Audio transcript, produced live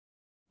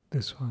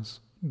This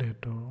was day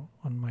 2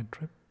 on my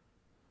trip.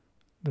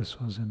 This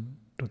was in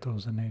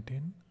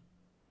 2018.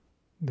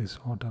 This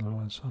hotel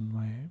was on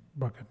my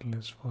bucket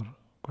list for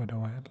quite a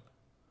while,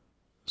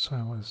 so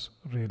I was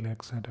really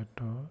excited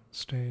to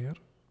stay here.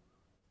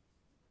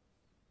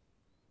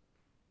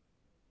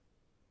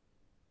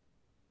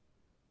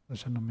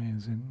 Such an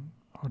amazing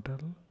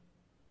hotel.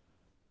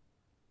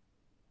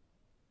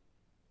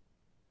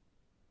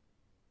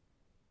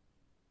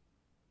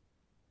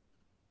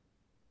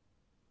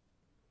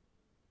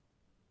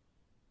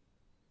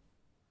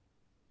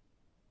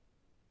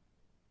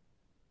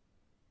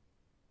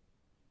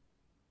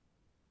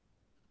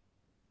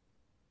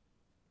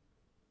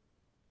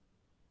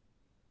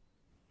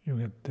 You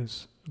get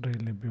this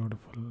really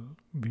beautiful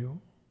view.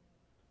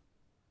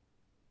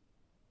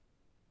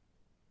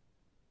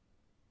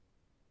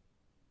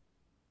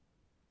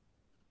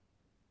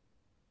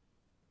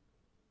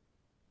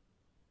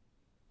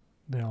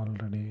 They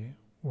already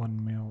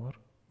won me over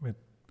with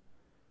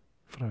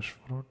fresh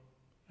fruit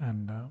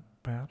and a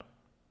pear.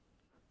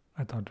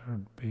 I thought it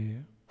would be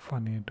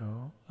funny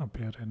to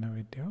appear in a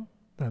video.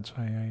 That's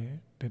why I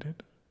did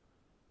it.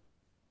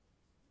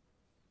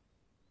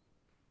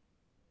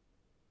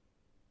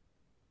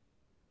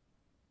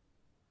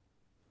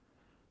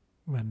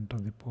 Went to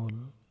the pool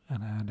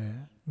and had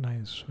a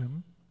nice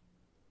swim.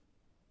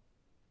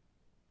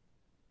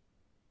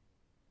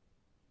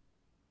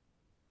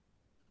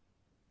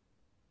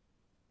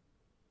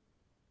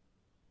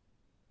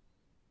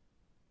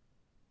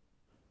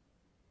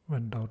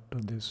 Went out to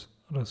this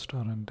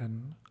restaurant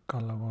in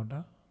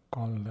Kalagoda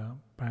called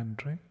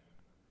Pantry.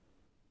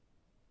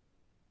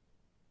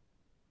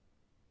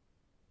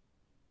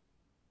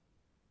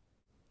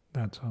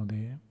 That's how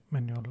the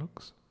menu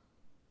looks.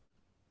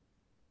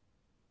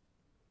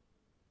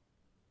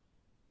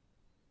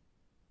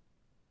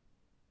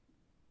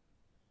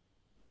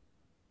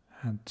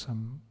 Had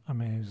some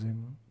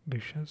amazing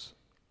dishes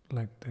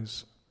like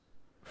this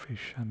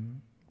fish and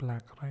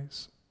black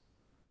rice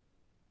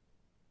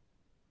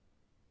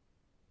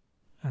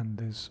and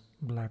this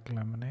black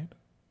lemonade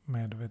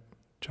made with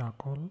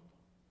charcoal.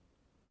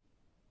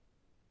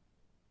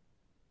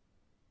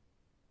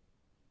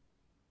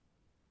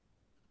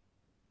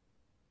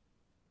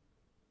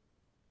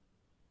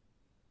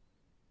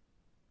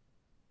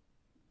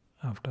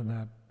 After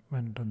that,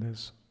 went to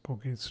this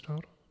cookie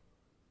store.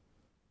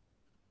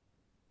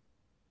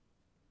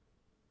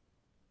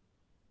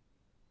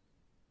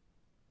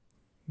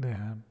 They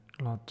had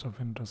lots of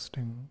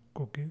interesting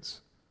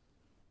cookies.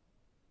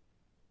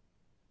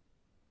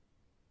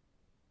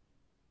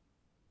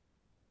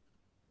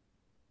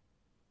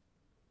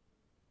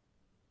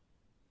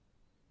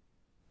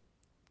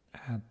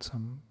 Had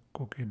some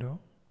cookie dough.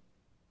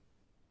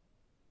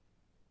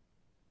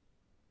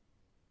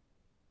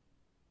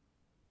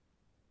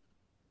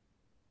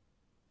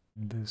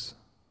 This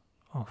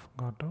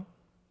Ohfogato,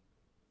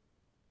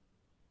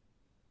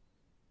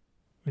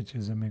 which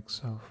is a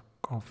mix of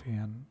coffee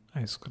and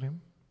ice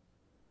cream.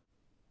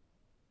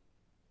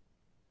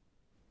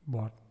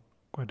 Bought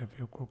quite a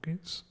few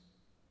cookies.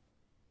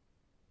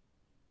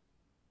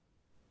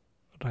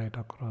 Right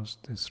across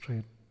the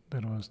street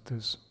there was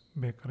this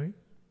bakery.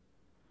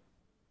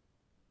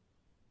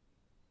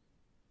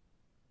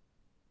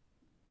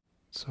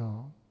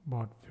 So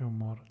bought few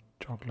more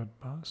chocolate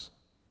bars.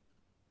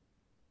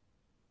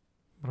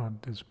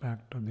 Brought this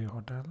back to the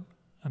hotel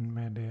and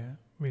made a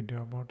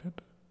video about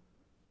it.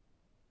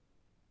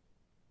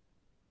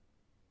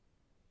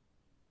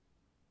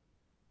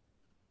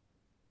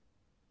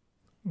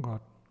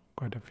 Got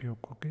quite a few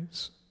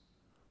cookies.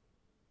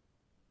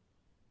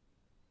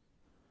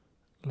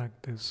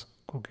 Like this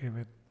cookie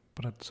with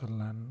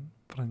pretzel and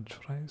french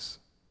fries.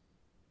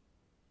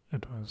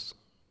 It was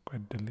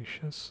quite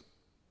delicious.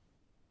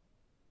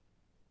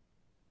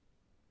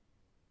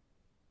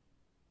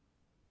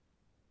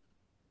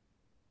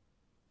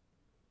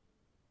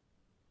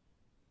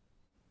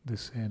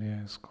 This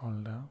area is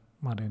called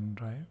Marine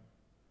Drive.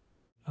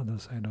 Other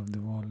side of the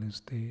wall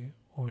is the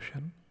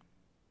ocean.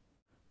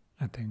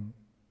 I think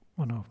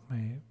one of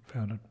my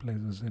favorite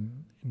places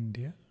in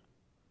India.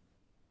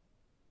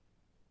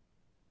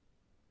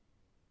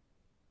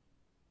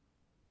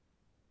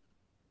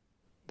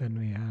 Then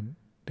we had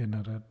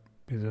dinner at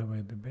Pizza by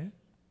the Bay.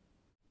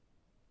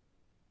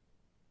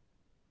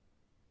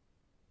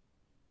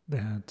 They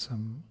had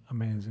some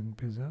amazing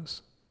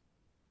pizzas.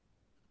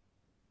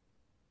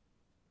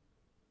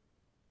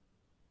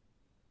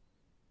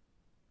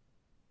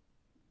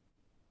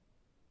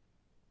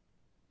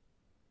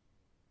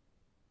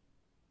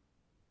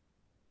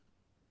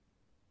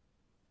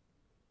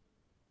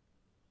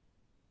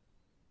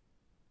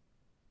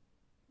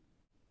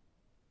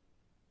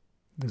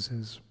 This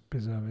is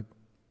pizza with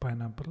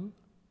pineapple.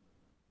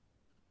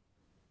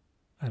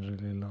 I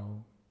really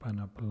love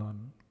pineapple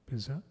on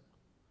pizza.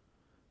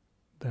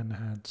 Then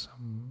had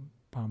some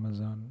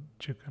Parmesan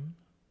chicken.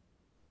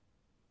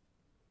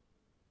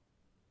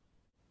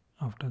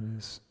 After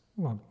this,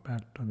 walked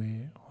back to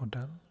the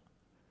hotel,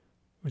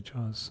 which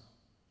was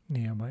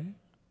nearby.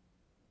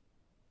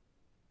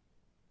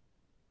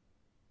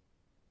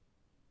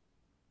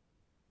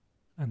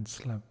 and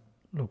slept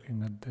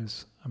looking at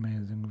this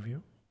amazing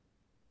view.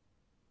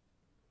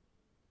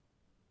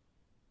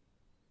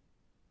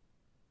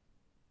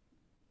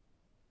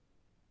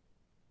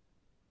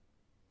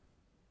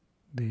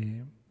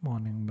 The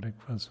morning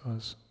breakfast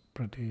was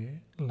pretty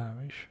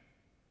lavish.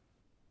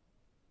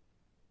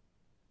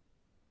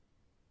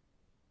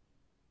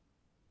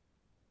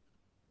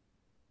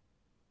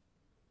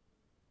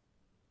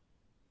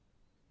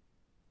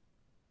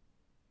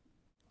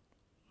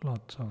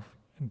 Lots of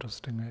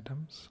interesting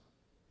items.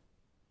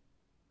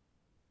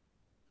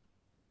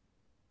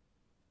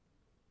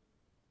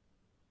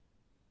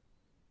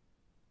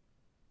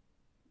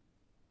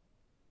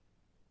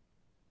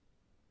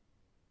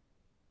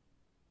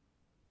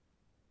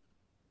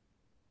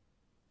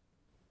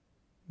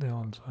 They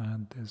also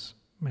had this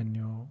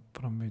menu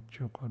from which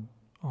you could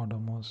order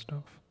more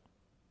stuff.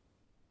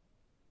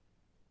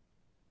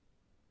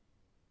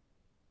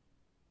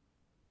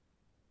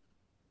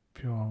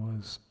 Few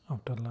hours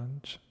after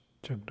lunch,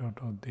 checked out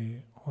of the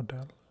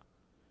hotel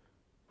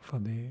for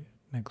the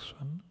next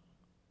one.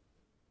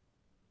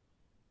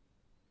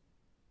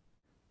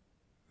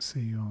 See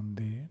you on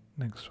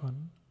the next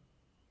one.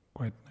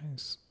 Quite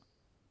nice.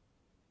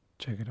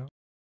 Check it out.